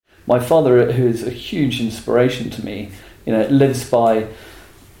my father, who is a huge inspiration to me, lives by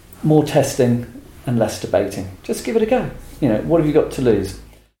more testing and less debating. Just give it a go. What have you got to lose?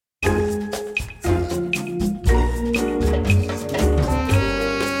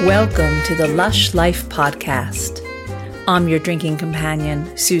 Welcome to the Lush Life Podcast. I'm your drinking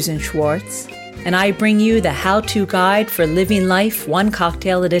companion, Susan Schwartz, and I bring you the how-to guide for living life one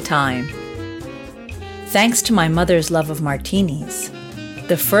cocktail at a time. Thanks to my mother's love of martinis,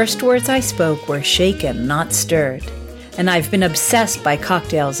 the first words I spoke were shaken, not stirred, and I've been obsessed by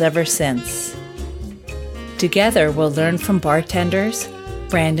cocktails ever since. Together, we'll learn from bartenders,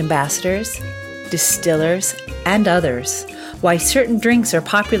 brand ambassadors, distillers, and others why certain drinks are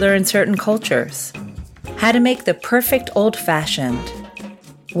popular in certain cultures, how to make the perfect old-fashioned,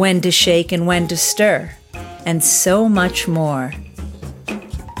 when to shake and when to stir, and so much more.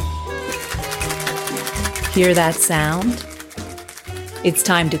 Hear that sound? It's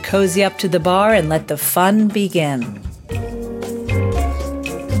time to cozy up to the bar and let the fun begin.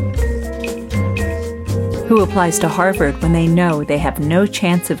 Who applies to Harvard when they know they have no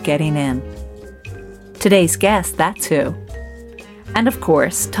chance of getting in? Today's guest, that's who. And of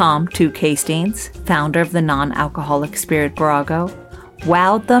course, Tom Took Hastings, founder of the non-alcoholic Spirit Virago,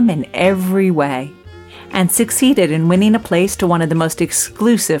 wowed them in every way and succeeded in winning a place to one of the most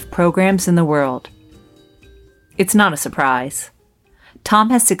exclusive programs in the world. It's not a surprise.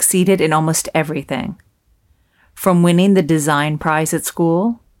 Tom has succeeded in almost everything. From winning the design prize at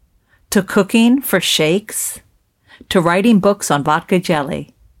school, to cooking for shakes, to writing books on vodka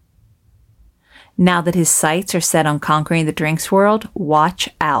jelly. Now that his sights are set on conquering the drinks world, watch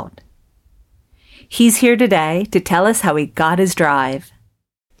out. He's here today to tell us how he got his drive.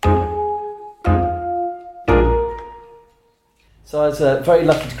 So I was very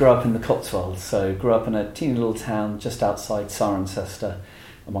lucky to grow up in the Cotswolds. So grew up in a teeny little town just outside Cirencester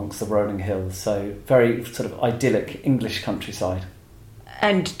amongst the rolling hills. So very sort of idyllic English countryside.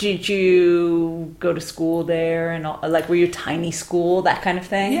 And did you go to school there and were you a tiny school, that kind of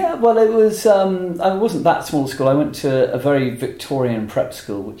thing? Yeah, well, it was. I wasn't that small school. I went to a very Victorian prep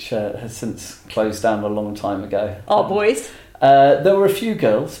school, which has since closed down a long time ago. All boys? There were a few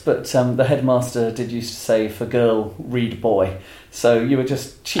girls, but the headmaster did used to say, "For girl, read boy." So you were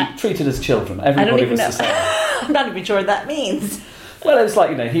just treated as children. Everybody was the same. I'm not even sure what that means. Well, it was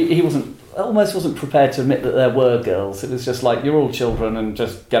like, he almost wasn't prepared to admit that there were girls. It was just like, you're all children and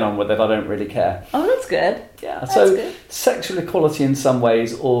just get on with it, I don't really care. Oh, that's good. Yeah, that's so good. Sexual equality in some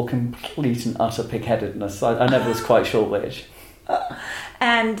ways, or complete and utter pig-headedness. I never was quite sure which.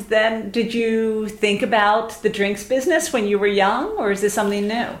 And then did you think about the drinks business when you were young, or is this something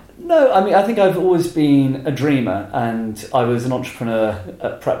new? No, I think I've always been a dreamer, and I was an entrepreneur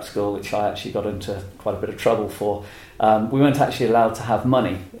at prep school, which I actually got into quite a bit of trouble for. We weren't actually allowed to have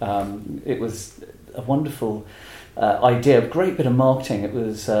money. It was a wonderful idea, a great bit of marketing. It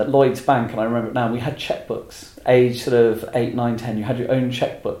was Lloyd's Bank, and I remember it now, we had checkbooks. Age sort of 8, 9, 10, you had your own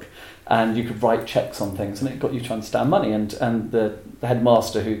checkbook, and you could write checks on things, and it got you to understand money. And the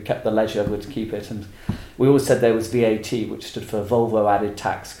headmaster who kept the ledger would keep it, and we always said there was VAT, which stood for Volvo Added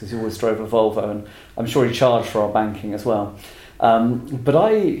Tax, because he always drove a Volvo, and I'm sure he charged for our banking as well. But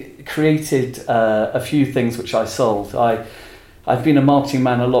I created a few things which I sold. I've been a marketing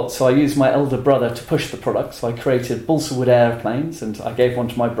man a lot, so I used my elder brother to push the product. So I created balsa wood airplanes, and I gave one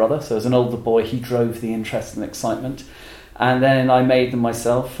to my brother. So as an older boy, he drove the interest and excitement. And then I made them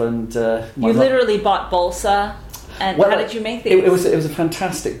myself. And you literally bought balsa. And how did you make these? It was a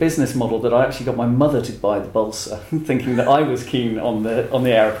fantastic business model that I actually got my mother to buy the balsa, thinking that I was keen on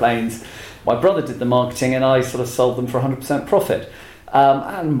the airplanes. My brother did the marketing, and I sort of sold them for 100% profit.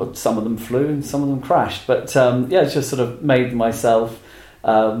 And some of them flew and some of them crashed. But just sort of made myself,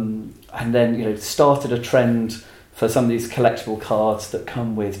 and then started a trend for some of these collectible cards that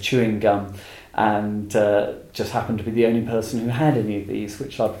come with chewing gum, and just happened to be the only person who had any of these,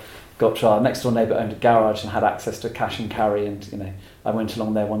 which I've got to. Our next door neighbour owned a garage and had access to cash and carry, and I went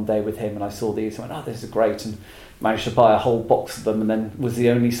along there one day with him, and I saw these and went, "Oh, this is great," and managed to buy a whole box of them, and then was the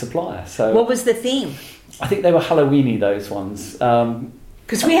only supplier. So what was the theme? I think they were Halloweeny, those ones.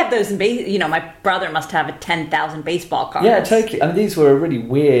 Because we have those in my brother must have 10,000 baseball cards. Yeah, totally. I mean, these were really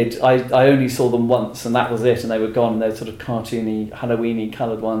weird. I only saw them once, and that was it, and they were gone. They're sort of cartoony, Halloweeny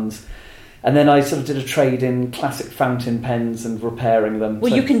coloured ones. And then I sort of did a trade in classic fountain pens and repairing them.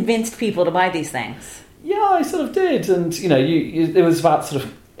 Well, you convinced people to buy these things. Yeah, I sort of did. And, it was about sort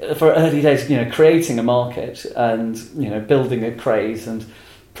of, for early days, creating a market and, building a craze and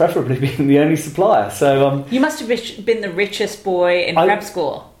preferably being the only supplier. So you must have been the richest boy in prep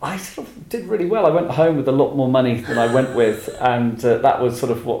school. I sort of did really well. I went home with a lot more money than I went with, and that was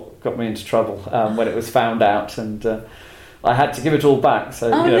sort of what got me into trouble when it was found out, and I had to give it all back.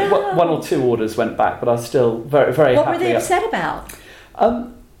 So one or two orders went back, but I was still very, very happy. What were they upset about?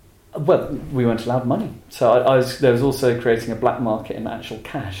 Well, we weren't allowed money, so there was also creating a black market in actual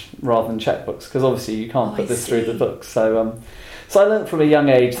cash rather than checkbooks, because obviously you can't put this through the books. So I learned from a young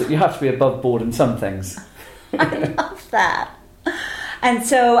age that you have to be above board in some things. I love that. And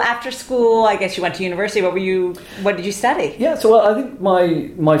so after school, I guess you went to university. What did you study? Yeah, so I think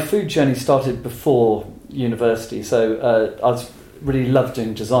my food journey started before university. So I was really loved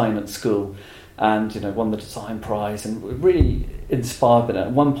doing design at school, and won the design prize and really inspired by it.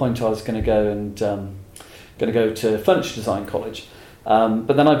 At one point I was going to go to furniture design college,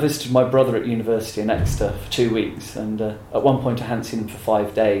 but then I visited my brother at university in Exeter for 2 weeks, and at one point I hadn't seen him for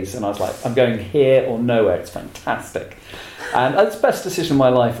 5 days, and I was like, I'm going here or nowhere. It's fantastic, and it's the best decision of my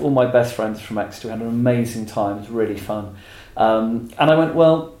life. All my best friends from Exeter. We had an amazing time. It was really fun, and I went,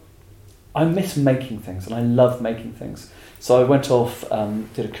 well, I miss making things, and I love making things. So I went off,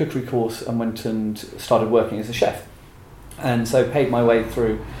 did a cookery course, and went and started working as a chef. And so paid my way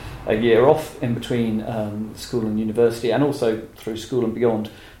through a year off in between school and university, and also through school and beyond,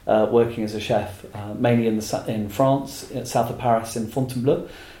 working as a chef, mainly in France, south of Paris, in Fontainebleau,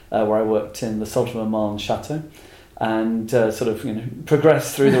 where I worked in the Sultan of Oman's chateau, and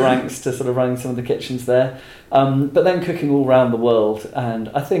progressed through the ranks to sort of running some of the kitchens there, but then cooking all around the world. And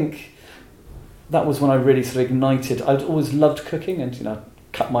I think that was when I really sort of ignited. I'd always loved cooking, and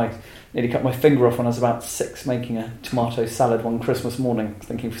nearly cut my finger off when I was about 6 making a tomato salad one Christmas morning,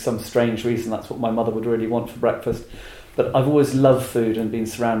 thinking for some strange reason that's what my mother would really want for breakfast. But I've always loved food and been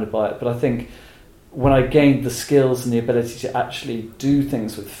surrounded by it. But I think when I gained the skills and the ability to actually do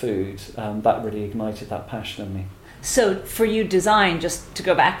things with food, that really ignited that passion in me. So for you, design, just to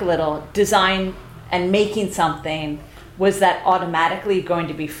go back a little, design and making something, was that automatically going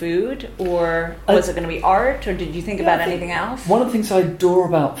to be food, or was it going to be art, or did you think about anything else? One of the things I adore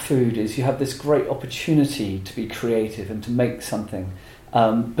about food is you have this great opportunity to be creative and to make something,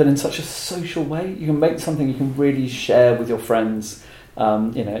 but in such a social way. You can make something you can really share with your friends.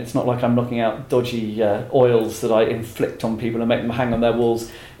 It's not like I'm knocking out dodgy oils that I inflict on people and make them hang on their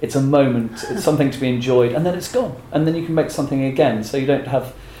walls. It's a moment, it's something to be enjoyed, and then it's gone. And then you can make something again, so you don't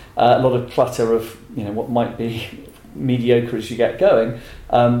have a lot of clutter of what might be mediocre as you get going.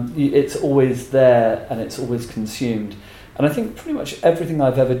 It's always there and it's always consumed. And I think pretty much everything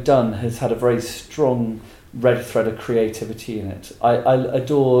I've ever done has had a very strong red thread of creativity in it. I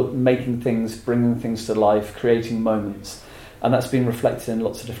adore making things, bringing things to life, creating moments, and that's been reflected in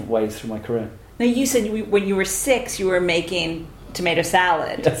lots of different ways through my career. Now, you said when you were 6 you were making tomato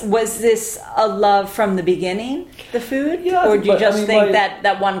salad. Yes. Was this a love from the beginning, the food? Yeah, or did you just think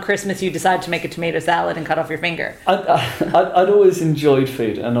that one Christmas you decided to make a tomato salad and cut off your finger? I'd always enjoyed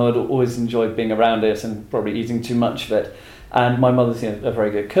food, and I'd always enjoyed being around it and probably eating too much of it. And my mother's a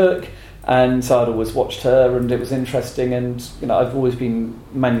very good cook, and so I'd always watched her, and it was interesting. And I've always been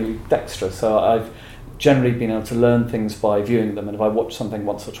manually dexterous, so I've generally been able to learn things by viewing them, and if I watch something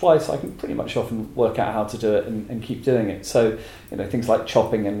once or twice, I can pretty much often work out how to do it and keep doing it. So things like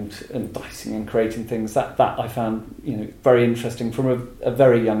chopping and dicing and creating things, that I found very interesting from a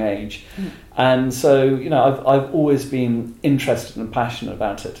very young age. And so I've always been interested and passionate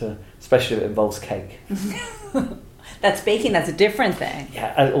about it, especially if it involves cake. That's baking, that's a different thing.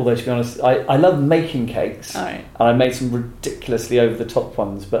 Yeah, although to be honest, I love making cakes. All right. And I made some ridiculously over-the-top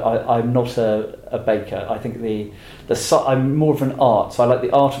ones, but I'm not a baker. I think I'm more of an art, so I like the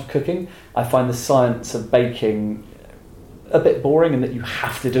art of cooking. I find the science of baking a bit boring in that you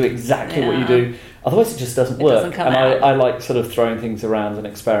have to do exactly what you do, otherwise it just doesn't work. Doesn't come out. I like sort of throwing things around and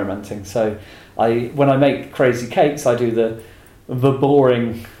experimenting. So when I make crazy cakes, I do the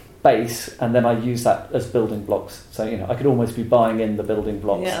boring base, and then I use that as building blocks. So I could almost be buying in the building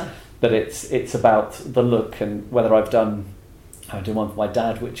blocks, but it's about the look and whether I did one for my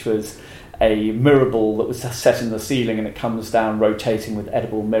dad, which was a mirror ball that was set in the ceiling, and it comes down rotating with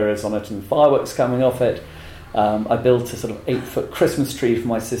edible mirrors on it and fireworks coming off it. I built a sort of 8-foot Christmas tree for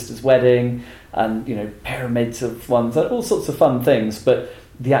my sister's wedding, and pyramids of ones, all sorts of fun things. But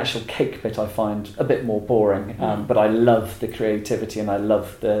the actual cake bit I find a bit more boring, but I love the creativity, and I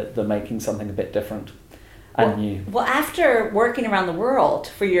love the making something a bit different and new. Well, after working around the world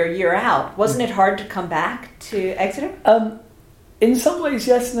for your year out, wasn't it hard to come back to Exeter? In some ways,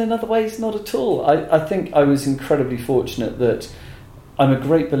 yes, and in other ways, not at all. I think I was incredibly fortunate that I'm a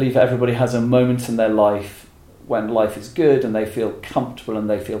great believer everybody has a moment in their life when life is good and they feel comfortable and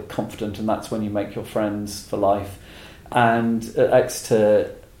they feel confident, and that's when you make your friends for life. And at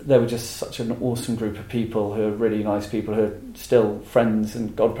Exeter, they were just such an awesome group of people who are really nice people who are still friends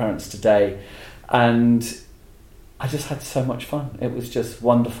and godparents today. And I just had so much fun. It was just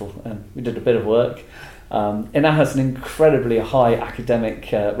wonderful. And we did a bit of work. It now has an incredibly high academic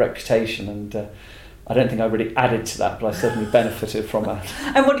reputation, and I don't think I really added to that, but I certainly benefited from that.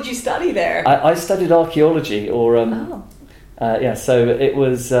 And what did you study there? I studied archaeology, so it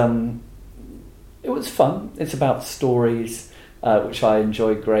was fun. It's about stories, which I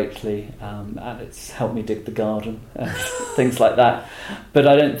enjoy greatly, and it's helped me dig the garden and things like that. But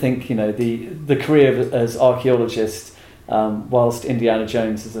I don't think the career as archaeologist, whilst Indiana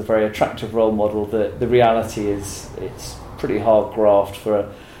Jones is a very attractive role model, the reality is it's pretty hard graft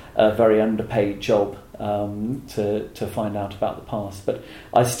for a very underpaid job to find out about the past. But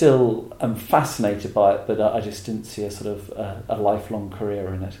I still am fascinated by it, but I just didn't see a sort of a lifelong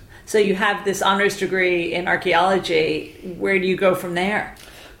career in it. So you have this honours degree in archaeology. Where do you go from there?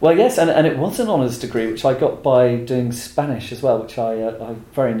 Well, yes, and it was an honours degree, which I got by doing Spanish as well, which I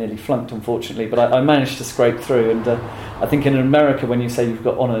very nearly flunked, unfortunately, but I managed to scrape through. And I think in America, when you say you've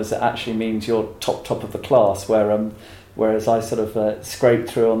got honours, it actually means you're top of the class, whereas I sort of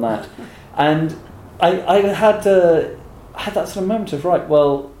scraped through on that. And I had that sort of moment of, right,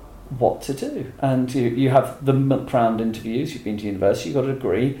 well, what to do? And you have the milk round interviews, you've been to university, you've got a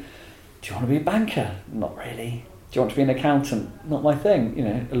degree. Do you want to be a banker? Not really. Do you want to be an accountant? Not my thing.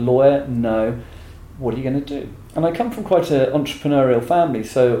 A lawyer? No. What are you going to do? And I come from quite an entrepreneurial family,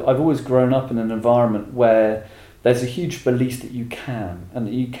 so I've always grown up in an environment where there's a huge belief that you can, and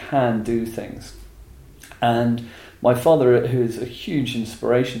that you can do things. And my father, who is a huge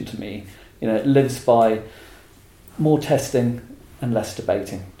inspiration to me, lives by more testing and less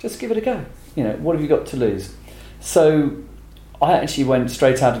debating. Just give it a go. What have you got to lose? So I actually went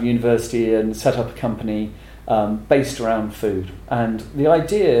straight out of university and set up a company based around food. And the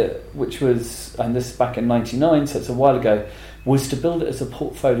idea, which was, and this is back in 99, so it's a while ago, was to build it as a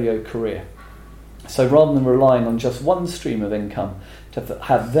portfolio career. So rather than relying on just one stream of income, to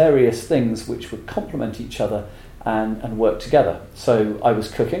have various things which would complement each other and work together. So I was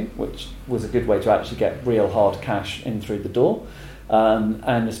cooking, which was a good way to actually get real hard cash in through the door.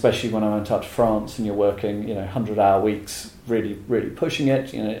 And especially when I went out to France and you're working, 100-hour weeks, really, really pushing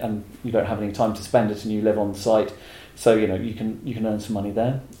it, and you don't have any time to spend it and you live on site. So, you can earn some money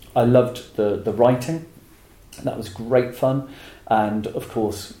there. I loved the writing. That was great fun. And of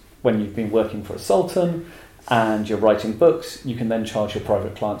course, when you've been working for a sultan and you're writing books, you can then charge your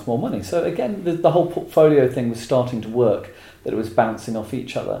private clients more money. So again, the whole portfolio thing was starting to work, that it was bouncing off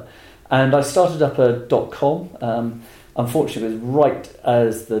each other. And I started up a .com. Unfortunately, it was right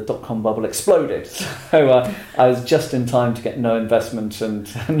as the .com bubble exploded. So I was just in time to get no investment and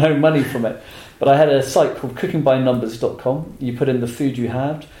no money from it. But I had a site called cookingbynumbers.com. You put in the food you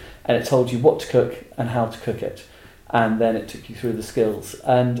had, and it told you what to cook and how to cook it. And then it took you through the skills.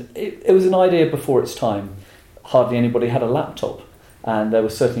 And it was an idea before its time. Hardly anybody had a laptop. And there were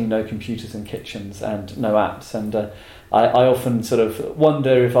certainly no computers in kitchens and no apps. And I often sort of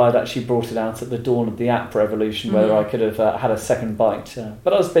wonder if I'd actually brought it out at the dawn of the app revolution, whether I could have had a second bite.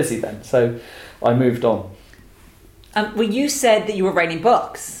 But I was busy then, so I moved on. Well, you said that you were writing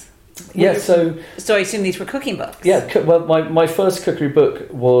books. Yeah, so I assume these were cooking books. Yeah, well, my first cookery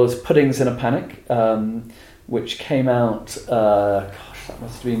book was Puddings in a Panic, which came out, that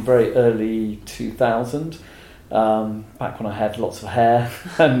must have been very early 2000. Back when I had lots of hair,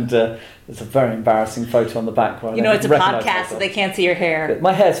 and there's a very embarrassing photo on the back. Where it's a podcast, so they can't see your hair.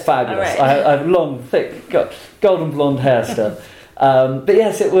 My hair's fabulous. Right. I have long, thick, golden blonde hair still. But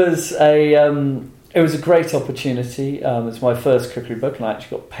yes, it was a great opportunity. It was my first cookery book, and I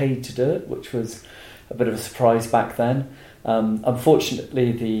actually got paid to do it, which was a bit of a surprise back then.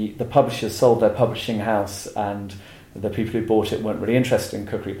 Unfortunately, the publishers sold their publishing house, and the people who bought it weren't really interested in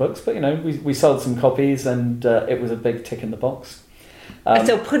cookery books, but we sold some copies, and it was a big tick in the box.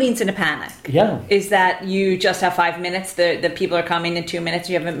 So Puddings in a Panic. Yeah. Is that you just have 5 minutes? The people are coming in 2 minutes.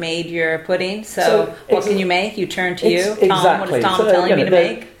 You haven't made your pudding. So what can you make? You turn to you. Tom, exactly. What is Tom telling me to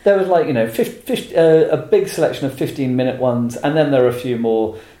make? There was a big selection of 15-minute ones, and then there are a few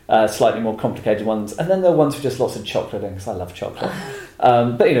more slightly more complicated ones, and then there are ones with just lots of chocolate in, because I love chocolate.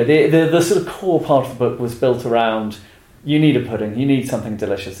 But the sort of core part of the book was built around, you need a pudding, you need something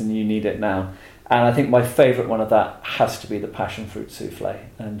delicious, and you need it now. And I think my favourite one of that has to be the passion fruit souffle.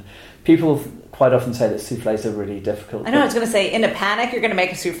 And people quite often say that soufflés are really difficult. I know, I was going to say, in a panic, you're going to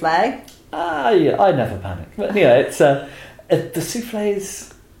make a souffle? Yeah, I never panic. But it's the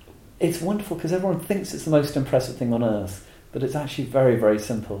soufflés, it's wonderful because everyone thinks it's the most impressive thing on earth, but it's actually very, very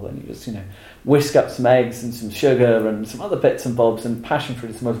simple. And you just, whisk up some eggs and some sugar and some other bits and bobs, and passion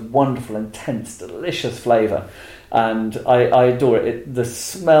fruit is the most wonderful, intense, delicious flavour. And I adore it. The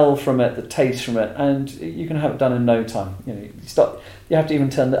smell from it, the taste from it, and you can have it done in no time. You have to even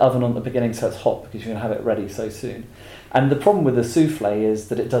turn the oven on at the beginning so it's hot because you're going to have it ready so soon. And the problem with the souffle is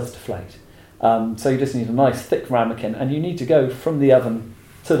that it does deflate. So you just need a nice thick ramekin, and you need to go from the oven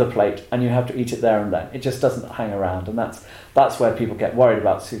to the plate, and you have to eat it there and then. It just doesn't hang around, and that's where people get worried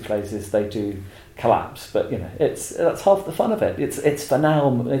about souffles, is they do collapse. But that's half the fun of it. It's for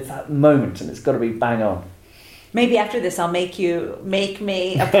now. It's that moment, and it's got to be bang on. Maybe after this, I'll make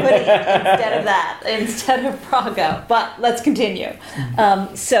me a pudding instead of Prago. But let's continue.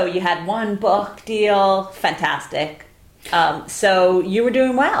 So you had one book deal, fantastic. So you were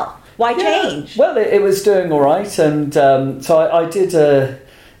doing well. Why change? Well, it was doing all right, and so I did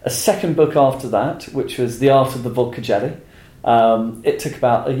a second book after that, which was The Art of the Vodka Jelly. It took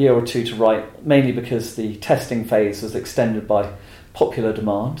about a year or two to write, mainly because the testing phase was extended by popular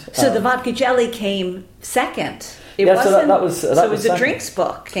demand. So the vodka jelly came second. It was a drinks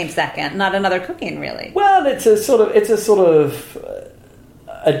book came second, not another cooking, really. Well, it's a sort of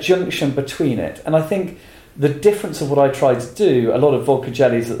a junction between it, and I think the difference of what I tried to do, a lot of vodka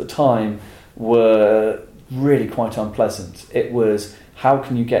jellies at the time were really quite unpleasant. It was, how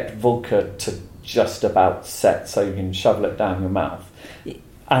can you get vodka to just about set so you can shovel it down your mouth?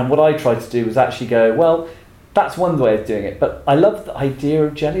 And what I tried to do was actually go, well, that's one way of doing it, but I love the idea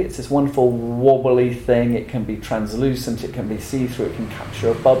of jelly. It's this wonderful wobbly thing. It can be translucent, it can be see-through, it can capture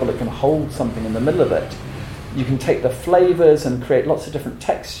a bubble, it can hold something in the middle of it. You can take the flavours and create lots of different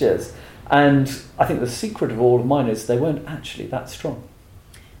textures. And I think the secret of all of mine is they weren't actually that strong.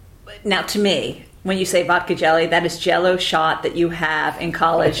 Now, to me, when you say vodka jelly, that is Jell-O shot that you have in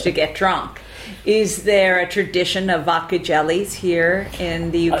college to get drunk. Is there a tradition of vodka jellies here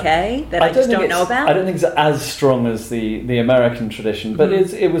in the UK that I just don't know about? I don't think it's as strong as the American tradition, but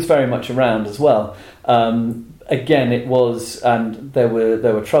it was very much around as well. Again, it was, and there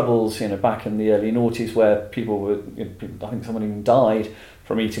were troubles, back in the early noughties where people were. I think someone even died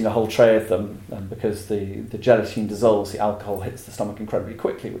from eating a whole tray of them, because the gelatin dissolves, the alcohol hits the stomach incredibly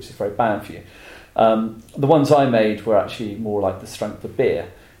quickly, which is very bad for you. The ones I made were actually more like the strength of beer.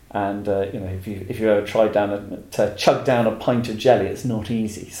 And if you ever tried to chug down a pint of jelly, it's not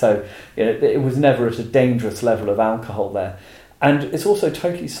easy. So it was never at a dangerous level of alcohol there. And it's also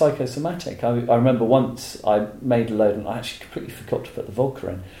totally psychosomatic. I remember once I made a load and I actually completely forgot to put the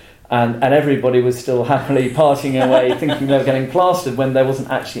vodka in. And everybody was still happily partying away thinking they were getting plastered when there wasn't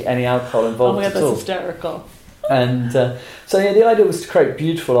actually any alcohol involved at all. Oh my God, that's hysterical. And the idea was to create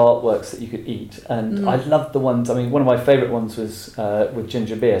beautiful artworks that you could eat. And I loved the ones, one of my favourite ones was with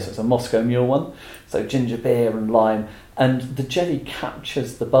ginger beer. So it's a Moscow Mule one. So ginger beer and lime. And the jelly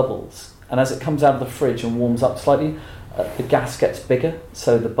captures the bubbles. And as it comes out of the fridge and warms up slightly, the gas gets bigger.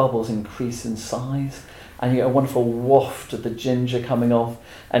 So the bubbles increase in size. And you get a wonderful waft of the ginger coming off.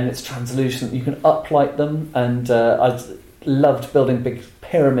 And it's translucent. You can uplight them. And I loved building big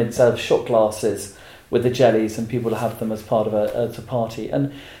pyramids out of shot glasses with the jellies, and people to have them as part of a party.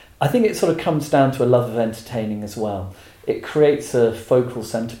 And I think it sort of comes down to a love of entertaining as well. It creates a focal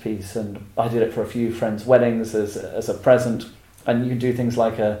centerpiece, and I did it for a few friends' weddings as a present. And you can do things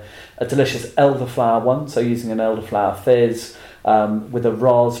like a delicious elderflower one, so using an elderflower fizz with a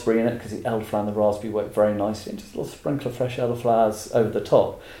raspberry in it, because the elderflower and the raspberry work very nicely, and just a little sprinkle of fresh elderflowers over the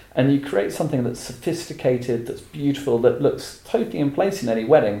top. And you create something that's sophisticated, that's beautiful, that looks totally in place in any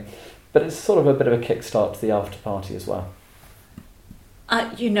wedding. But it's sort of a bit of a kickstart to the after party as well.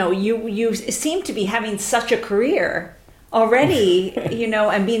 You seem to be having such a career already,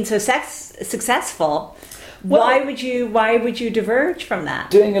 and being so successful. Well, why would you diverge from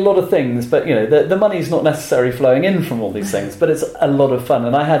that? Doing a lot of things, but the money's not necessarily flowing in from all these things. But it's a lot of fun,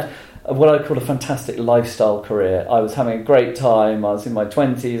 and I had what I call a fantastic lifestyle career. I was having a great time. I was in my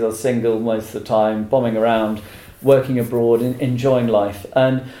 20s. I was single most of the time, bombing around, working abroad, enjoying life,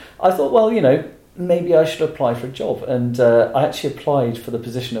 and I thought, well, maybe I should apply for a job. And I actually applied for the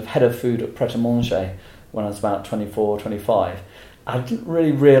position of head of food at Pret a Manger when I was about 24, 25. I didn't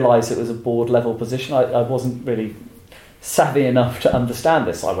really realise it was a board level position. I wasn't really savvy enough to understand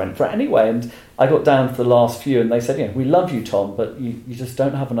this. I went for it anyway, and I got down to the last few, and they said, we love you, Tom, but you just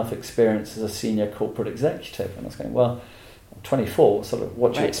don't have enough experience as a senior corporate executive. And I was going, well, I'm 24, sort of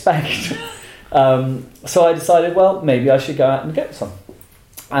what do you expect? So I decided, well, maybe I should go out and get some.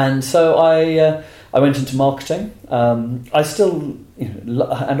 And so I went into marketing. I still,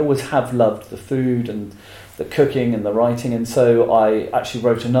 and always have loved the food and the cooking and the writing. And so I actually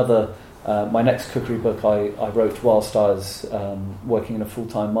wrote another. My next cookery book I wrote whilst I was working in a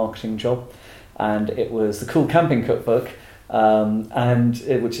full-time marketing job, and it was the Cool Camping Cookbook,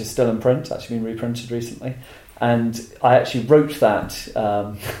 which is still in print. It's actually been reprinted recently, and I actually wrote that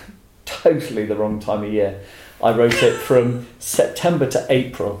totally the wrong time of year. I wrote it from September to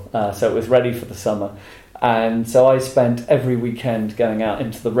April, so it was ready for the summer. And so I spent every weekend going out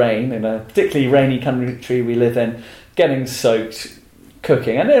into the rain, in a particularly rainy country we live in, getting soaked,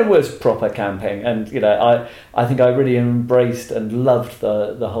 cooking, and it was proper camping. And I think I really embraced and loved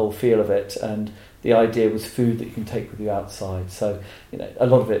the whole feel of it, and the idea was food that you can take with you outside. So a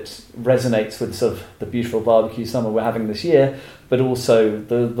lot of it resonates with sort of the beautiful barbecue summer we're having this year, but also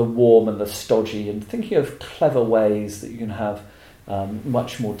the warm and the stodgy, and thinking of clever ways that you can have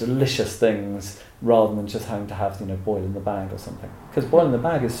much more delicious things rather than just having to have boil in the bag or something, because boil in the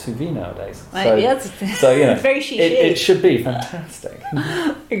bag is sous vide nowadays. So very chic. It should be fantastic.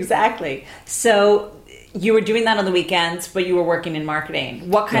 Exactly. So you were doing that on the weekends, but you were working in marketing.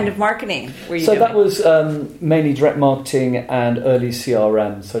 What kind of marketing were you doing? So that was mainly direct marketing and early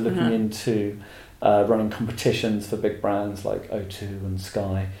CRM, so looking into running competitions for big brands like O2 and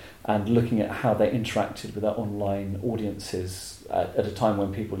Sky, and looking at how they interacted with their online audiences at a time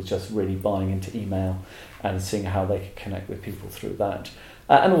when people are just really buying into email, and seeing how they could connect with people through that.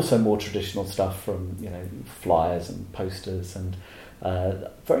 And also more traditional stuff from flyers and posters, and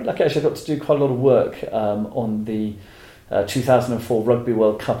very lucky actually I got to do quite a lot of work on the 2004 Rugby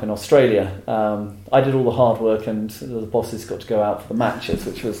World Cup in Australia. I did all the hard work, and the bosses got to go out for the matches,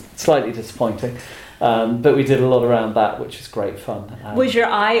 which was slightly disappointing. But we did a lot around that, which was great fun. Was your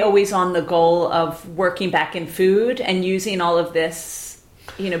eye always on the goal of working back in food and using all of this,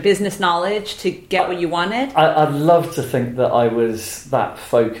 business knowledge to get what you wanted? I'd love to think that I was that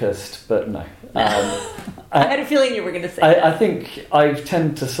focused, but no. I had a feeling you were going to say that. I think I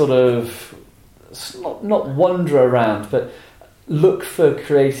tend to sort of not wander around, but look for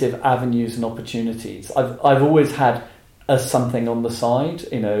creative avenues and opportunities. I've always had something on the side,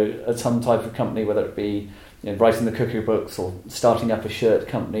 at some type of company, whether it be writing the cookery books or starting up a shirt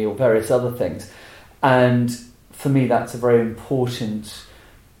company or various other things. And for me, that's a very important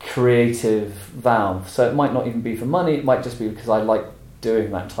creative valve. So it might not even be for money, it might just be because I like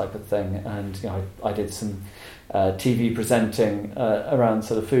doing that type of thing. And I did some TV presenting around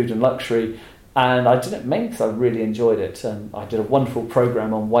sort of food and luxury, and I did it mainly because I really enjoyed it. And I did a wonderful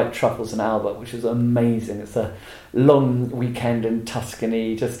programme on white truffles in Alba, which was amazing. It's a long weekend in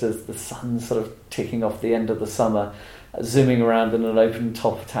Tuscany, just as the sun's sort of ticking off the end of the summer, zooming around in an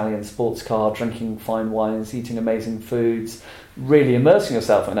open-top Italian sports car, drinking fine wines, eating amazing foods, really immersing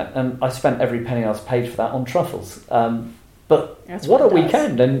yourself in it. And I spent every penny I was paid for that on truffles. But That's what a does.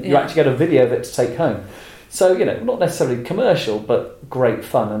 weekend, and you actually get a video of it to take home. So, not necessarily commercial, but great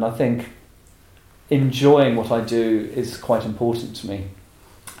fun. And I think enjoying what I do is quite important to me.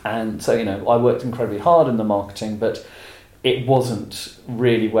 And so, I worked incredibly hard in the marketing, but it wasn't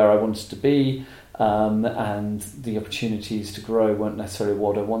really where I wanted to be, and the opportunities to grow weren't necessarily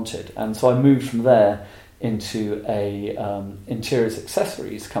what I wanted. And so I moved from there into a interiors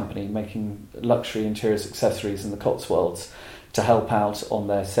accessories company, making luxury interiors accessories in the Cotswolds, to help out on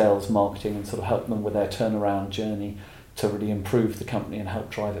their sales, marketing, and sort of help them with their turnaround journey to really improve the company and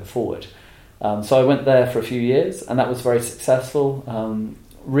help drive it forward. So I went there for a few years, and that was very successful.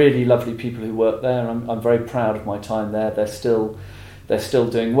 Really lovely people who work there. I'm very proud of my time there. They're still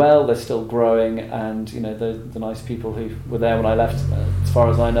doing well. They're still growing, and the nice people who were there when I left, as far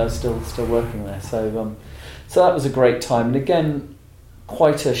as I know, still working there. So that was a great time, and again,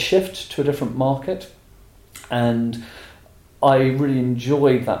 quite a shift to a different market, and I really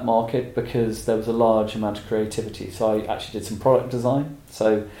enjoyed that market because there was a large amount of creativity. So I actually did some product design.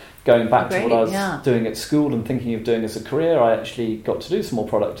 So going back to what I was doing at school and thinking of doing as a career, I actually got to do some more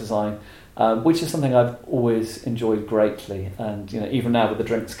product design, which is something I've always enjoyed greatly. And even now with the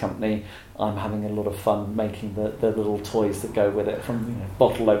drinks company, I'm having a lot of fun making the little toys that go with it, from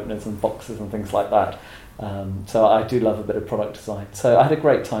bottle openers and boxes and things like that. So I do love a bit of product design. So I had a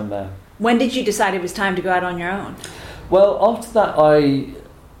great time there. When did you decide it was time to go out on your own? Well, after that,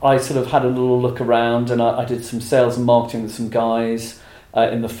 I sort of had a little look around, and I did some sales and marketing with some guys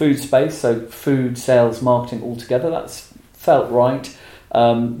in the food space. So food, sales, marketing all together. That's felt right. They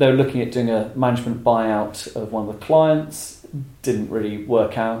were looking at doing a management buyout of one of the clients. Didn't really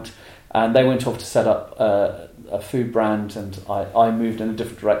work out, and they went off to set up a food brand, and I moved in a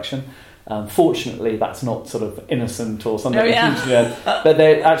different direction. Fortunately, that's not sort of innocent or something. Oh, yeah. But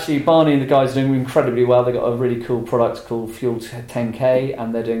they actually, Barney and the guys are doing incredibly well. They got a really cool product called Fuel 10K,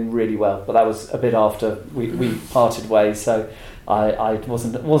 and they're doing really well. But that was a bit after we parted ways, so I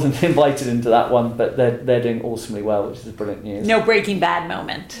wasn't invited into that one. But they're doing awesomely well, which is brilliant news. No Breaking Bad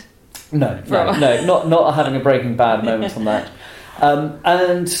moment. No, not having a Breaking Bad moment on that.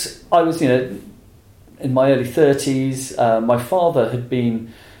 And I was, in my early 30s. My father had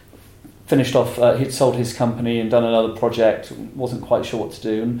been finished off, he'd sold his company and done another project, wasn't quite sure what to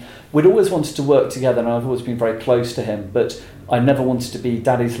do. And we'd always wanted to work together, and I've always been very close to him, but I never wanted to be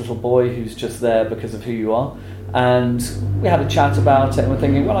daddy's little boy who's just there because of who you are. And we had a chat about it, and we're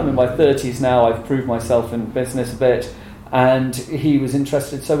thinking, well, I'm in my 30s now, I've proved myself in business a bit, and he was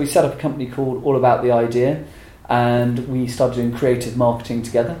interested. So we set up a company called All About the Idea, and we started doing creative marketing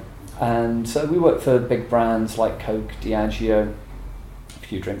together. And so we worked for big brands like Coke, Diageo,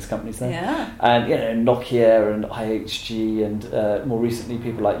 few drinks companies there, and Nokia and IHG, and more recently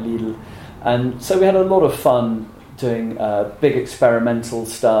people like Lidl. And so we had a lot of fun doing big experimental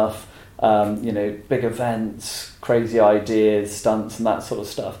stuff, big events, crazy ideas, stunts, and that sort of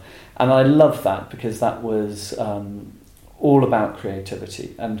stuff. And I loved that because that was all about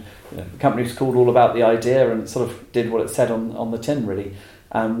creativity. And the company was called All About the Idea, and it sort of did what it said on the tin, really.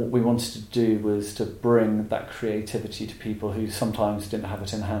 And what we wanted to do was to bring that creativity to people who sometimes didn't have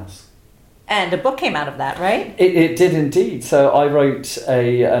it in-house. And a book came out of that, right? It did indeed. So I wrote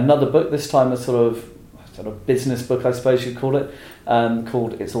another book, this time a sort of business book, I suppose you'd call it,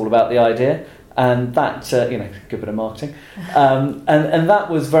 called It's All About the Idea. And that, good bit of marketing. And that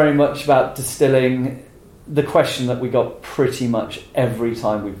was very much about distilling the question that we got pretty much every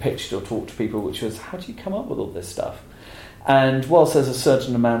time we pitched or talked to people, which was, how do you come up with all this stuff? And whilst there's a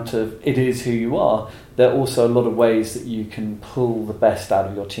certain amount of it is who you are, there are also a lot of ways that you can pull the best out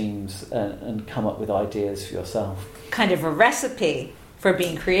of your teams and come up with ideas for yourself. Kind of a recipe for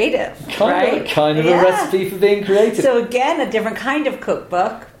being creative, right? Kind of a recipe for being creative. So again, a different kind of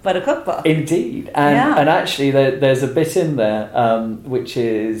cookbook, but a cookbook. Indeed. And actually there's a bit in there which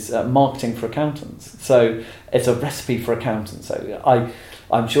is marketing for accountants. So it's a recipe for accountants. So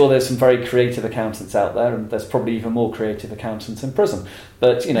I'm sure there's some very creative accountants out there, and there's probably even more creative accountants in prison.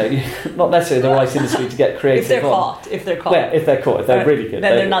 But, not necessarily the right industry to get creative If they're caught. Yeah, if they're caught. If they're really good.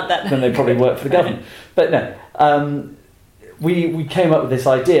 Then they're not that. Then they probably work for the government. But no, we came up with this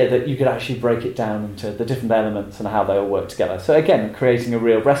idea that you could actually break it down into the different elements and how they all work together. So again, creating a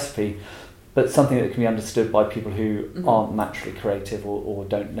real recipe, but something that can be understood by people who aren't naturally creative or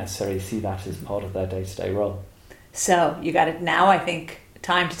don't necessarily see that as part of their day-to-day role. So you got it now, I think.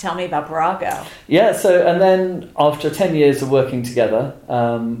 Time to tell me about Borago. Yeah, and then after 10 years of working together,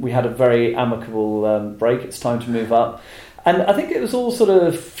 we had a very amicable break. It's time to move up. And I think it was all sort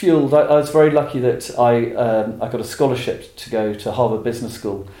of fueled. I was very lucky that I got a scholarship to go to Harvard Business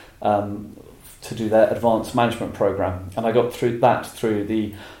School to do their advanced management program. And I got through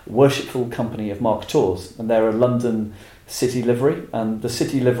the Worshipful Company of Marketeurs. And they're a London city livery. And the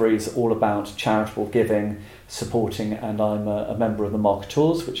city livery is all about charitable giving, supporting, and I'm a member of the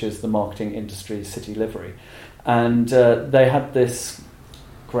Marketeurs, which is the marketing industry's city livery. And they had this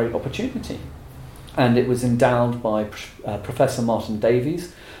great opportunity. And it was endowed by Professor Martin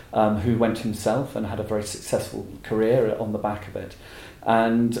Davies, who went himself and had a very successful career on the back of it.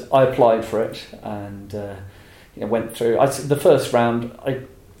 And I applied for it and went through. The first round, I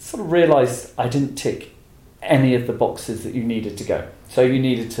sort of realised I didn't tick any of the boxes that you needed to go. So you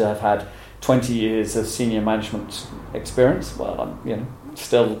needed to have had 20 years of senior management experience. Well, I'm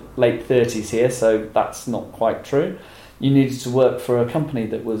still late 30s here, so that's not quite true. You needed to work for a company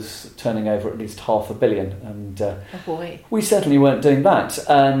that was turning over at least $500 million, and we certainly weren't doing that.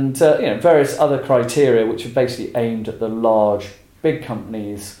 And various other criteria which are basically aimed at the large, big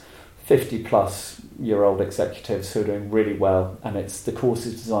companies, 50-plus-year-old executives who are doing really well, and the course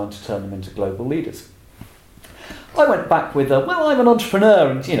is designed to turn them into global leaders. I went back with I'm an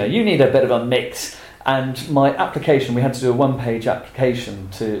entrepreneur, and you need a bit of a mix. And my application, we had to do a one-page application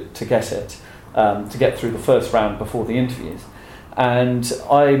to get it. To get through the first round before the interviews. And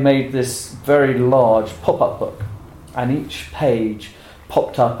I made this very large pop-up book, and each page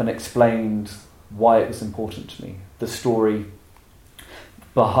popped up and explained why it was important to me, the story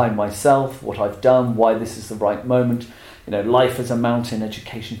behind myself, what I've done, why this is the right moment. Life is a mountain,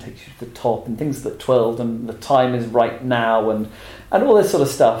 education takes you to the top, and things that twirled, and the time is right now, and all this sort of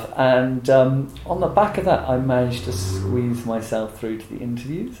stuff. And on the back of that, I managed to squeeze myself through to the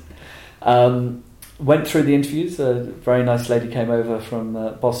interviews. Went through the interviews. A very nice lady came over from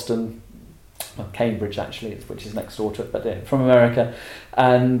Boston, Cambridge actually, which is next door to it, but yeah, from America.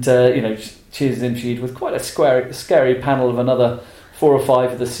 And she was interviewed with quite a scary panel of another 4 or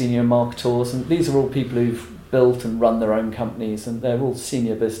 5 of the senior marketers, and these are all people who've built and run their own companies, and they're all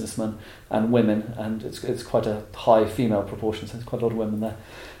senior businessmen and women, and it's quite a high female proportion, so there's quite a lot of women there.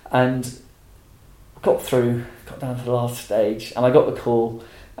 And got down to the last stage, and I got the call,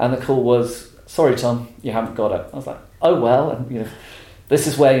 and the call was, "Sorry, Tom, you haven't got it." I was like, "Oh well," and this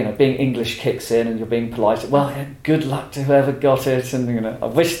is where being English kicks in, and you're being polite. Well, yeah, good luck to whoever got it, and I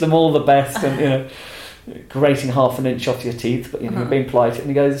wish them all the best, and grating half an inch off your teeth, but you're being polite. And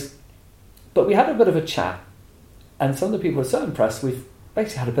he goes, "But we had a bit of a chat, and some of the people are so impressed. We've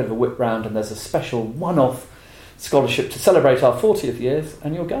basically had a bit of a whip round, and there's a special one-off scholarship to celebrate our 40th years,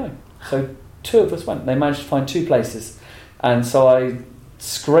 and you're going." So 2 of us went. They managed to find 2 places, and so I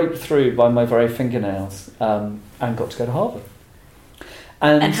scraped through by my very fingernails and got to go to Harvard.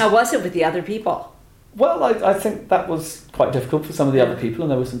 And how was it with the other people? Well, I think that was quite difficult for some of the other people, and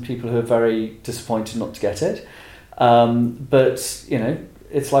there were some people who were very disappointed not to get it. But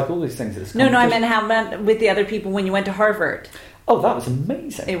it's like all these things. I meant how with the other people when you went to Harvard. Oh, that was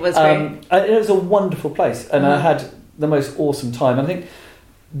amazing. It was great. It was a wonderful place, and I had the most awesome time. I think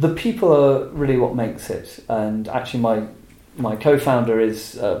the people are really what makes it. And actually, my co-founder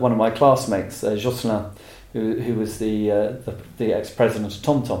is one of my classmates, Jocelyn, who was the ex-president of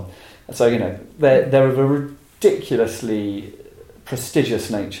TomTom. So they're of a ridiculously prestigious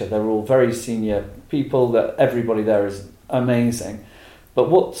nature. They're all very senior people. That everybody there is amazing. But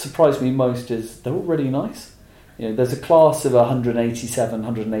what surprised me most is they're all really nice. There's a class of 187,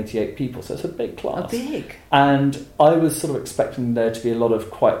 188 people, so it's a big class. Big. And I was sort of expecting there to be a lot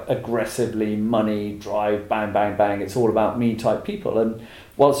of quite aggressively money, drive, bang, bang, bang, it's all about me type people. And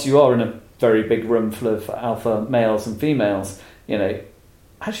whilst you are in a very big room full of alpha males and females,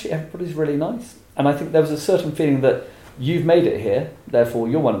 actually everybody's really nice. And I think there was a certain feeling that you've made it here, therefore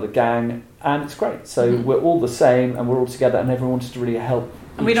you're one of the gang, and it's great. So we're all the same, and we're all together, and everyone wanted to really help.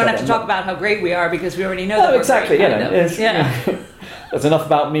 And we don't have to talk about how great we are because we already know that. Oh, exactly. We're There's enough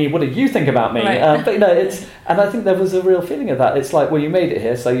about me. What do you think about me? Right. But it's, and I think there was a real feeling of that. It's like, well, you made it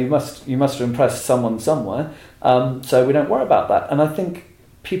here, so you must have impressed someone somewhere. So we don't worry about that. And I think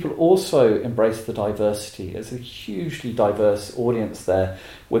people also embrace the diversity. There's a hugely diverse audience there,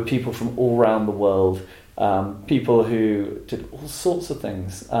 with people from all around the world. People who did all sorts of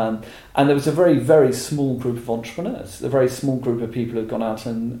things, and there was a very, very small group of entrepreneurs, a very small group of people who've gone out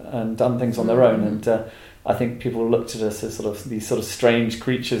and done things on their own. And I think people looked at us as these strange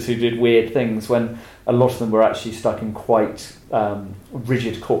creatures who did weird things, when a lot of them were actually stuck in quite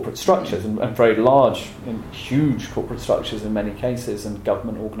rigid corporate structures and very large and huge corporate structures in many cases, and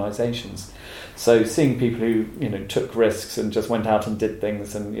government organisations. So seeing people who took risks and just went out and did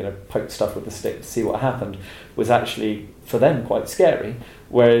things and poked stuff with the stick to see what happened was actually for them quite scary.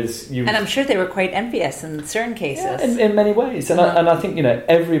 Whereas and I'm sure they were quite envious in certain cases. Yeah, in many ways. And I think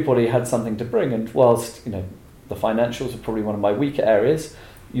everybody had something to bring. And whilst the financials are probably one of my weaker areas,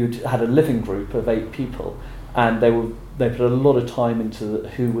 you had a living group of 8 people, and they put a lot of time into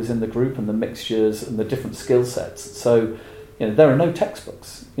who was in the group and the mixtures and the different skill sets. So there are no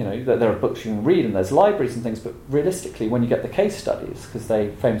textbooks. There are books you can read, and there's libraries and things, but realistically, when you get the case studies, because they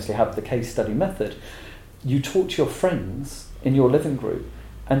famously have the case study method, you talk to your friends in your living group,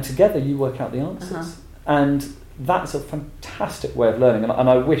 and together you work out the answers. And that's a fantastic way of learning, and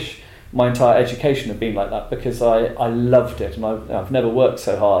I wish my entire education had been like that, because I loved it, and I've never worked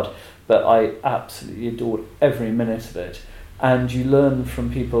so hard, but I absolutely adored every minute of it. And you learn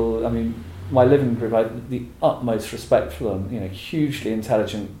from people. I mean, my living group, I had the utmost respect for them. Hugely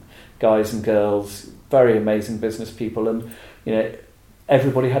intelligent guys and girls, very amazing business people, and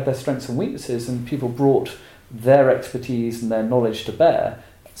everybody had their strengths and weaknesses, and people brought their expertise and their knowledge to bear,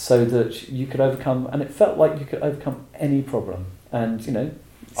 so that you could overcome. And it felt like you could overcome any problem. And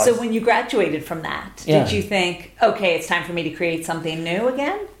So when you graduated from that, did you think, okay, it's time for me to create something new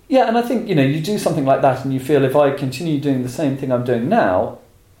again? Yeah, and I think you do something like that, and you feel, if I continue doing the same thing I'm doing now,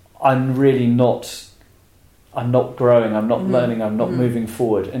 I'm really not. I'm not growing. I'm not learning. I'm not moving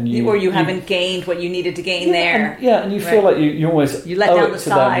forward. And you haven't gained what you needed to gain there. And you feel like you almost let down the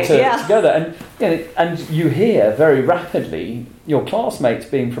side to go there. And you hear very rapidly your classmates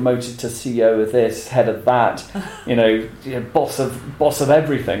being promoted to CEO of this, head of that, boss of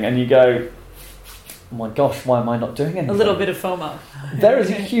everything, and you go, oh my gosh, why am I not doing anything? A little bit of FOMO. There is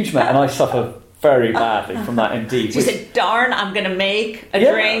a huge amount, and I suffer very badly from that indeed. So you said, darn, I'm going to make a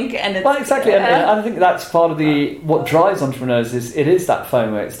drink. And it's, well, exactly. And I think that's part of what drives entrepreneurs is that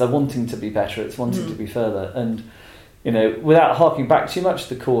FOMO. It's the wanting to be better. It's wanting to be further. And, without harking back too much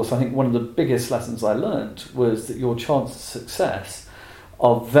to the course, I think one of the biggest lessons I learned was that your chances of success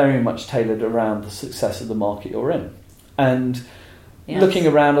are very much tailored around the success of the market you're in. And looking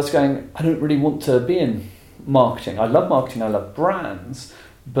around, I was going, I don't really want to be in marketing. I love marketing, I love brands,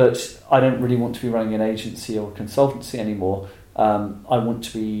 but I don't really want to be running an agency or consultancy anymore. I want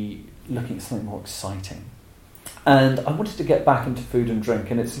to be looking at something more exciting. And I wanted to get back into food and drink,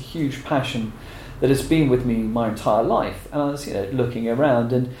 and it's a huge passion that has been with me my entire life. And I was, looking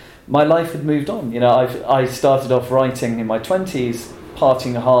around, and my life had moved on. I started off writing in my 20s,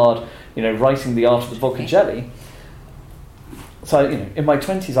 partying hard, writing The Art of the Vodka Jelly. So, in my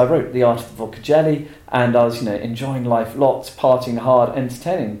 20s, I wrote The Art of the Vodka Jelly, and I was, enjoying life lots, partying hard,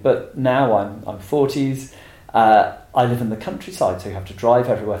 entertaining. But now I'm 40s. I live in the countryside, so you have to drive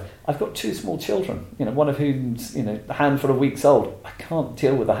everywhere. I've got 2 small children, one of whom's, a handful of weeks old. I can't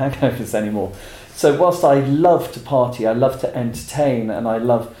deal with the hangovers anymore. So whilst I love to party, I love to entertain, and I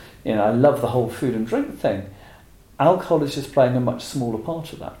love the whole food and drink thing, alcohol is just playing a much smaller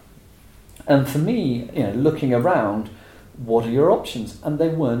part of that. And for me, looking around, what are your options? And they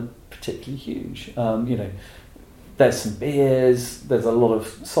weren't particularly huge. There's some beers, there's a lot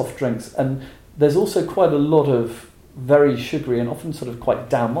of soft drinks, and there's also quite a lot of very sugary and often sort of quite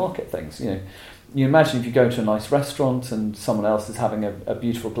down market things. You imagine if you go to a nice restaurant and someone else is having a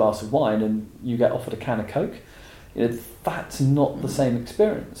beautiful glass of wine and you get offered a can of Coke, that's not the same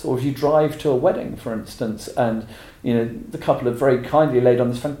experience. Or if you drive to a wedding, for instance, and the couple have very kindly laid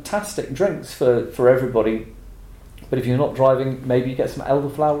on these fantastic drinks for everybody, but if you're not driving, maybe you get some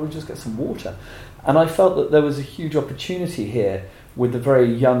elderflower or just get some water. And I felt that there was a huge opportunity here with the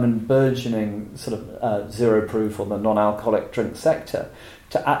very young and burgeoning sort of zero proof or the non-alcoholic drink sector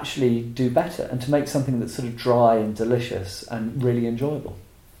to actually do better and to make something that's sort of dry and delicious and really enjoyable.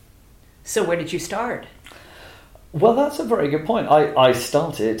 So where did you start? Well, that's a very good point. I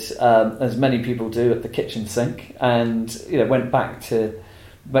started, as many people do, at the kitchen sink, and went back to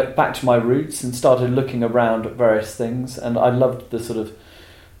my roots and started looking around at various things. And I loved the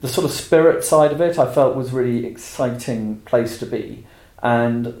sort of spirit side of it. I felt was really exciting place to be,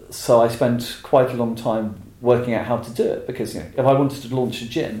 and so I spent quite a long time working out how to do it. Because if I wanted to launch a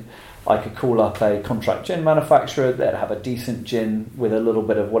gin, I could call up a contract gin manufacturer. They'd have a decent gin with a little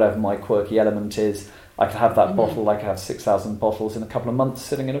bit of whatever my quirky element is. I could have that bottle. I could have 6,000 bottles in a couple of months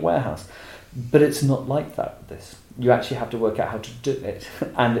sitting in a warehouse. But it's not like that with this. You actually have to work out how to do it,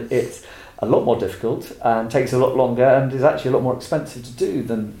 and it's a lot more difficult and takes a lot longer and is actually a lot more expensive to do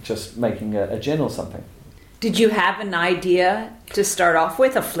than just making a gin or something. Did you have an idea to start off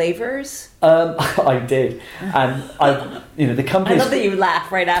with of flavors? I did, and the company. I love that you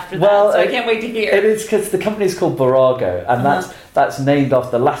laugh right after that. So I can't wait to hear. It is because the company is called Borago, and that's named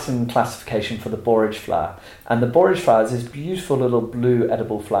after the Latin classification for the borage flower. And the borage flower is this beautiful little blue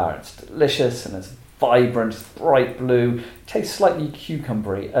edible flower. It's delicious and it's vibrant, it's bright blue, tastes slightly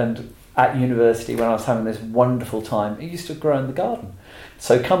cucumbery. And at university, when I was having this wonderful time, it used to grow in the garden.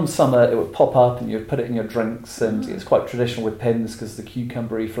 So come summer, it would pop up and you'd put it in your drinks, and it's quite traditional with pins because of the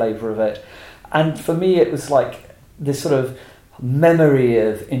cucumbery flavour of it. And for me, it was like this sort of memory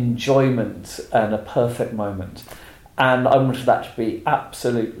of enjoyment and a perfect moment. And I wanted that to be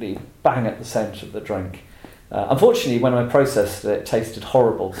absolutely bang at the centre of the drink. Unfortunately, when I processed it, it tasted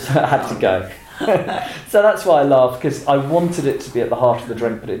horrible, so I had to go. So that's why I laugh, because I wanted it to be at the heart of the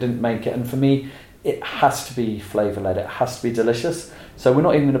drink, but it didn't make it. And for me, it has to be flavour-led. It has to be delicious. So we're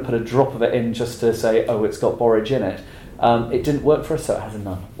not even going to put a drop of it in just to say, oh, it's got borage in it. It didn't work for us, so it has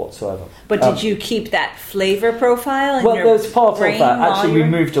none whatsoever. But did you keep that flavour profile? Well, there's part of that. Actually, we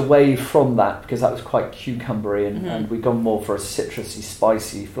moved away from that because that was quite cucumbery, and we've gone more for a citrusy,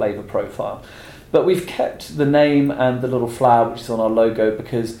 spicy flavour profile. But we've kept the name and the little flower which is on our logo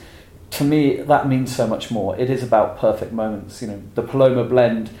because, to me, that means so much more. It is about perfect moments. The Paloma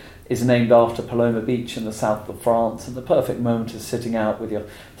blend is named after Paloma Beach in the south of France, and the perfect moment is sitting out with your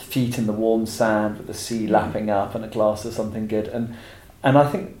feet in the warm sand with the sea lapping up and a glass of something good. And I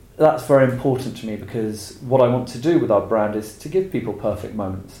think that's very important to me, because what I want to do with our brand is to give people perfect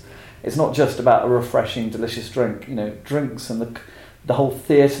moments. It's not just about a refreshing, delicious drink. Drinks and the whole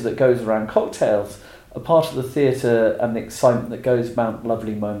theatre that goes around cocktails are part of the theatre and the excitement that goes about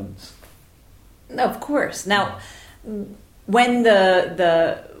lovely moments. Of course. Now, when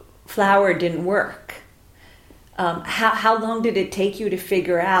the flour didn't work, how long did it take you to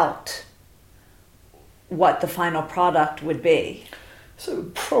figure out what the final product would be? So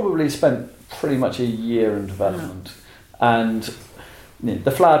probably spent pretty much a year in development. And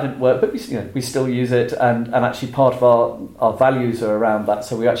the flour didn't work, but we still use it, and actually part of our values are around that.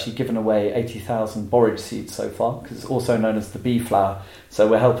 So we've actually given away 80,000 borage seeds so far, because it's also known as the bee flour. So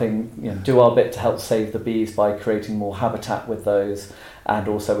we're helping do our bit to help save the bees by creating more habitat with those, and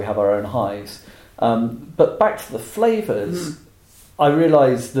also we have our own hives. But back to the flavours, I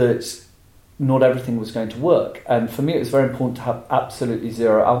realised that not everything was going to work, and for me it was very important to have absolutely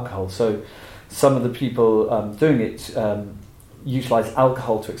zero alcohol. So some of the people doing it utilise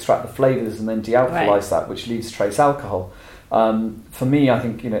alcohol to extract the flavours and then de-alcoholise that, which leaves trace alcohol. For me, I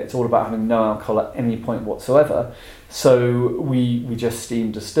think it's all about having no alcohol at any point whatsoever. So we just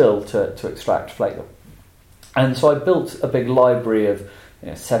steam distill to extract flavour. And so I built a big library of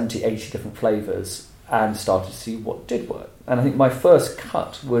 70, 80 different flavours and started to see what did work. And I think my first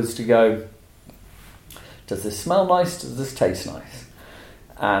cut was to go, does this smell nice? Does this taste nice?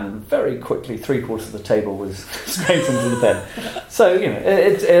 And very quickly, 3/4 of the table was straight into the bin. So,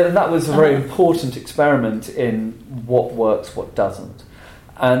 and that was a very important experiment in what works, what doesn't.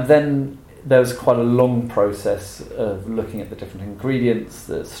 And then there was quite a long process of looking at the different ingredients,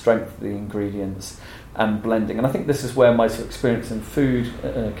 the strength of the ingredients, and blending. And I think this is where my sort of experience in food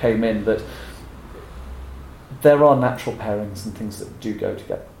came in, that there are natural pairings and things that do go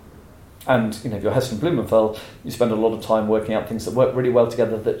together. And if you're Heston Blumenfeld, you spend a lot of time working out things that work really well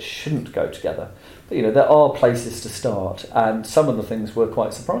together that shouldn't go together. But there are places to start, and some of the things were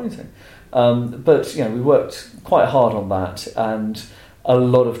quite surprising. But we worked quite hard on that, and a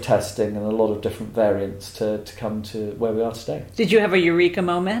lot of testing and a lot of different variants to come to where we are today. Did you have a eureka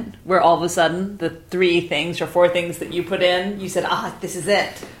moment where all of a sudden the 3 things or 4 things that you put in, you said, this is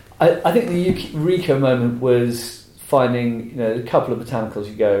it? I think the eureka moment was finding a couple of botanicals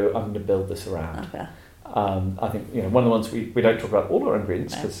you go, I'm going to build this around. Okay. I think one of the ones we don't talk about all our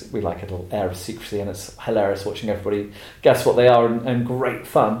ingredients because we like a little air of secrecy, and it's hilarious watching everybody guess what they are, and great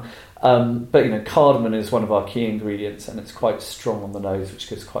fun. But cardamom is one of our key ingredients, and it's quite strong on the nose, which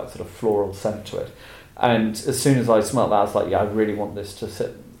gives quite a sort of floral scent to it. And as soon as I smelt that, I was like, I really want this to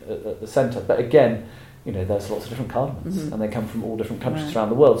sit at the centre. But again, there's lots of different cardamoms, and they come from all different countries around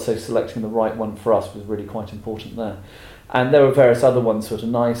the world, so selecting the right one for us was really quite important there. And there were various other ones sort of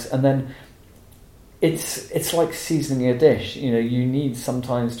nice, and then it's like seasoning a dish. You need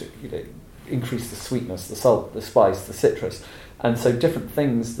sometimes to increase the sweetness, the salt, the spice, the citrus, and so different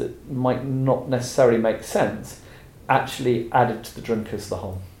things that might not necessarily make sense actually added to the drink as the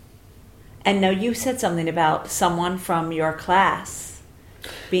whole. And now you said something about someone from your class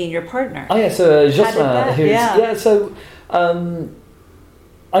being your partner. Oh yeah, so Jocelyn, so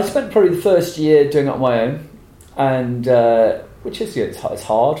I spent probably the first year doing it on my own, and which is it's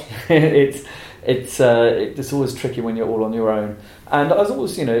hard. It's always tricky when you're all on your own. And I was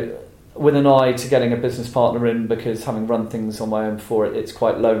always with an eye to getting a business partner in, because having run things on my own before, it's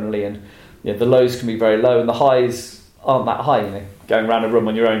quite lonely, and the lows can be very low and the highs aren't that high. Going around a room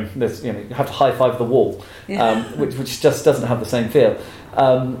on your own, there's you have to high five the wall, which just doesn't have the same feel.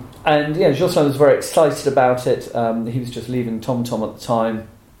 And Jocelyn was very excited about it. He was just leaving TomTom at the time,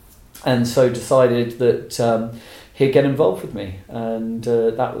 and so decided that he'd get involved with me, and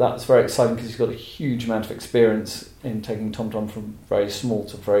that was very exciting because he's got a huge amount of experience in taking TomTom from very small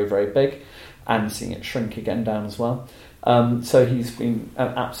to very, very big, and seeing it shrink again down as well. So he's been an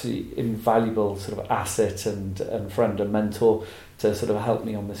absolutely invaluable sort of asset and friend and mentor to sort of help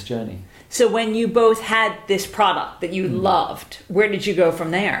me on this journey. So when you both had this product that you loved, where did you go from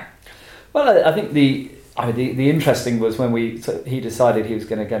there? Well, I think the interesting was when he decided he was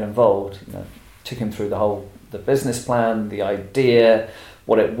going to get involved. Took him through the business plan, the idea,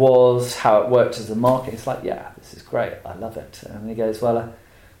 what it was, how it worked as a market. It's like, this is great, I love it. And he goes, well, I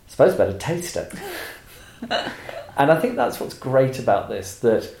suppose better taste it. And I think that's what's great about this,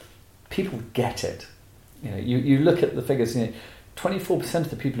 that people get it. You look at the figures. 24% of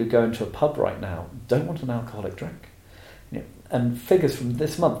the people who go into a pub right now don't want an alcoholic drink. And figures from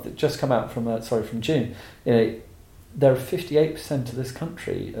this month that just come out from June. There are 58% of this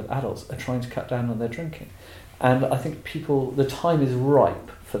country of adults are trying to cut down on their drinking, and I think the time is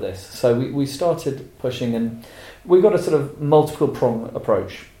ripe for this. So we started pushing, and we've got a sort of multiple prong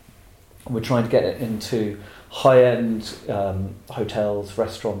approach. We're trying to get it into high-end hotels,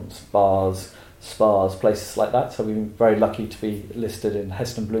 restaurants, bars, spas, places like that. So we've been very lucky to be listed in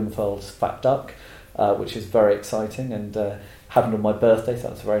Heston Blumenfeld's Fat Duck, which is very exciting, and happened on my birthday, so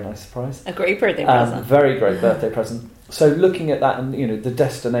that's a very nice surprise. A great birthday present. Very great birthday present. So looking at that, and the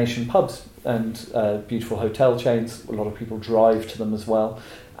destination pubs and beautiful hotel chains, a lot of people drive to them as well.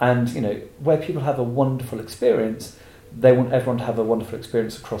 And where people have a wonderful experience, they want everyone to have a wonderful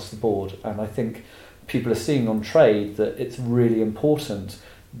experience across the board. And I think people are seeing on trade that it's really important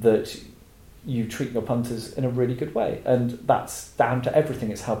that you treat your punters in a really good way. And that's down to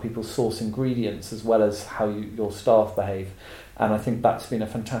everything. It's how people source ingredients as well as how your staff behave. And I think that's been a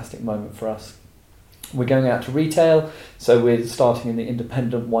fantastic moment for us. We're going out to retail, so we're starting in the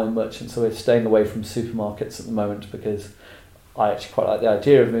independent wine merchant, so we're staying away from supermarkets at the moment because I actually quite like the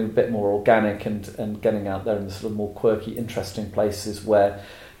idea of being a bit more organic and getting out there in the sort of more quirky, interesting places where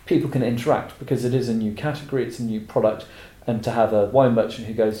people can interact, because it is a new category, it's a new product, and to have a wine merchant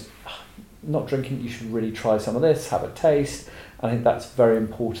who goes, not drinking, you should really try some of this, have a taste. I think that's very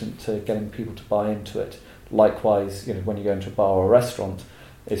important to getting people to buy into it. Likewise, when you go into a bar or a restaurant,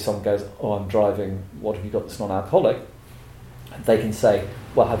 if someone goes, oh, I'm driving, what have you got that's non-alcoholic? They can say,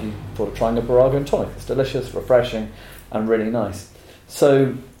 well, have you thought of trying a Borago and tonic? It's delicious, refreshing, and really nice.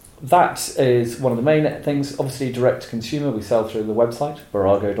 So that is one of the main things. Obviously, direct to consumer, we sell through the website,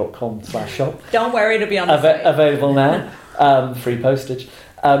 borago.com/shop. Don't worry, it'll be on the site. Available now, free postage.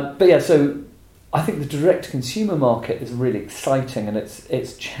 But yeah, so I think the direct to consumer market is really exciting, and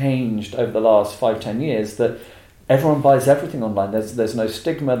it's changed over the last 5-10 years that everyone buys everything online. There's no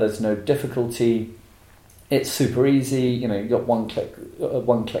stigma, there's no difficulty. It's super easy. You've got one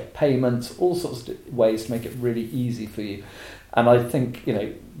click payments, all sorts of ways to make it really easy for you. And I think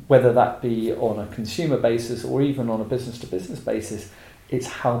whether that be on a consumer basis or even on a business to business basis, it's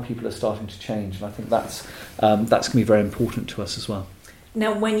how people are starting to change. And I think that's going to be very important to us as well.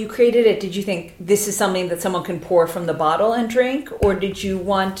 Now, when you created it, did you think this is something that someone can pour from the bottle and drink, or did you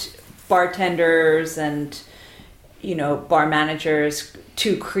want bartenders and bar managers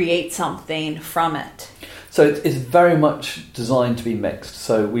to create something from it? So it's very much designed to be mixed.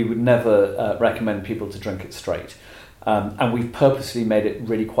 So we would never recommend people to drink it straight. And we've purposely made it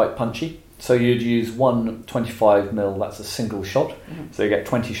really quite punchy. So you'd use one 25ml, that's a single shot. Mm-hmm. So you get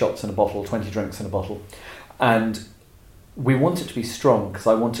 20 shots in a bottle, 20 drinks in a bottle. And we want it to be strong because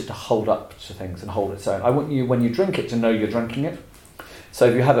I want it to hold up to things and hold its own. I want you, when you drink it, to know you're drinking it. So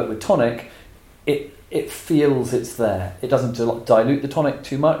if you have it with tonic, it feels it's there. It doesn't dilute the tonic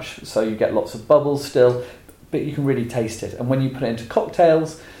too much, so you get lots of bubbles still, but you can really taste it. And when you put it into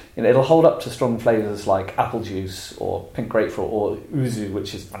cocktails, it'll hold up to strong flavours like apple juice or pink grapefruit or yuzu,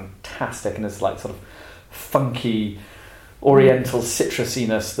 which is fantastic, and it's like sort of funky oriental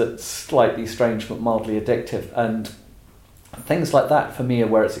citrusiness that's slightly strange but mildly addictive. And things like that for me are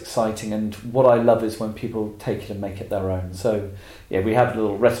where it's exciting, and what I love is when people take it and make it their own. So yeah, we have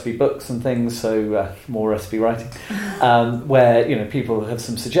little recipe books and things, so more recipe writing, where people have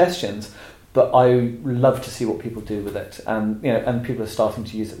some suggestions, but I love to see what people do with it, and and people are starting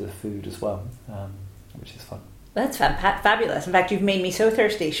to use it with food as well, which is fun. That's fabulous. In fact, you've made me so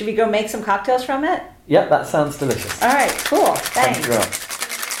thirsty. Should we go make some cocktails from it? Yeah, that sounds delicious. All right, cool. Thanks. Thank you very much.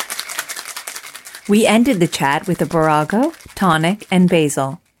 We ended the chat with a Borago, tonic, and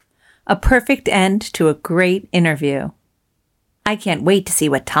basil. A perfect end to a great interview. I can't wait to see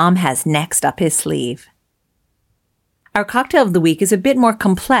what Tom has next up his sleeve. Our cocktail of the week is a bit more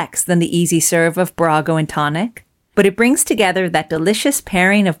complex than the easy serve of Borago and tonic, but it brings together that delicious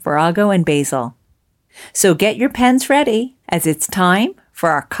pairing of Borago and basil. So get your pens ready, as it's time for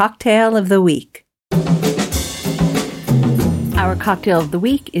our cocktail of the week. Our cocktail of the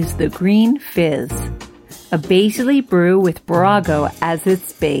week is the Green Fizz, a basil brew with Borago as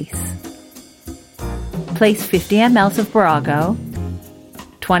its base. Place 50 ml of Borago,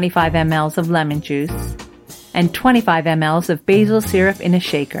 25 ml of lemon juice, and 25 ml of basil syrup in a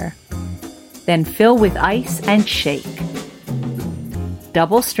shaker. Then fill with ice and shake.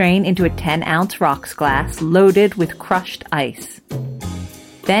 Double strain into a 10-ounce rocks glass loaded with crushed ice.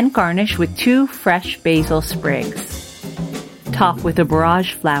 Then garnish with 2 fresh basil sprigs. Top with a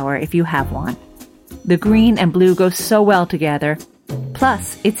borage flower if you have one. The green and blue go so well together,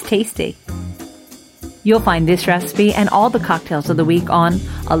 plus it's tasty. You'll find this recipe and all the cocktails of the week on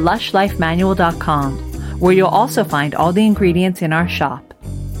alushlifemanual.com, where you'll also find all the ingredients in our shop.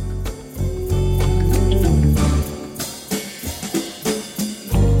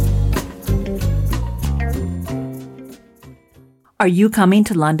 Are you coming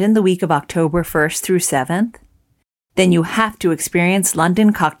to London the week of October 1st through 7th? Then you have to experience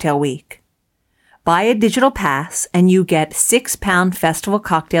London Cocktail Week. Buy a digital pass and you get £6 festival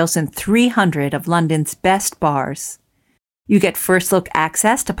cocktails in 300 of London's best bars. You get first look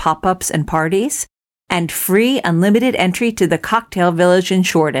access to pop-ups and parties, and free unlimited entry to the Cocktail Village in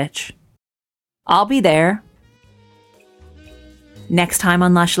Shoreditch. I'll be there. Next time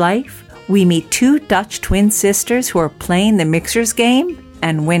on Lush Life, we meet 2 Dutch twin sisters who are playing the mixers game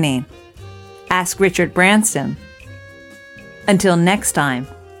and winning. Ask Richard Branson. Until next time,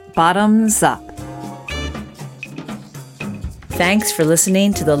 bottoms up. Thanks for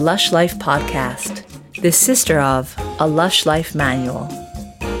listening to the Lush Life podcast, the sister of A Lush Life Manual.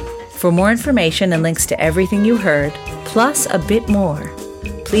 For more information and links to everything you heard, plus a bit more,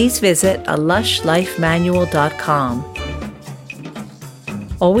 please visit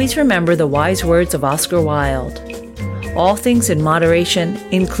alushlifemanual.com. Always remember the wise words of Oscar Wilde. All things in moderation,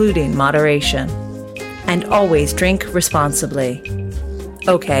 including moderation. And always drink responsibly.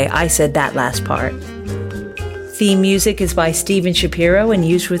 Okay, I said that last part. Theme music is by Steven Shapiro and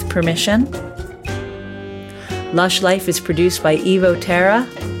used with permission. Lush Life is produced by Evo Terra,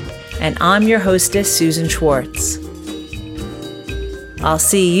 and I'm your hostess, Susan Schwartz. I'll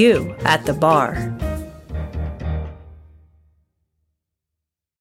see you at the bar.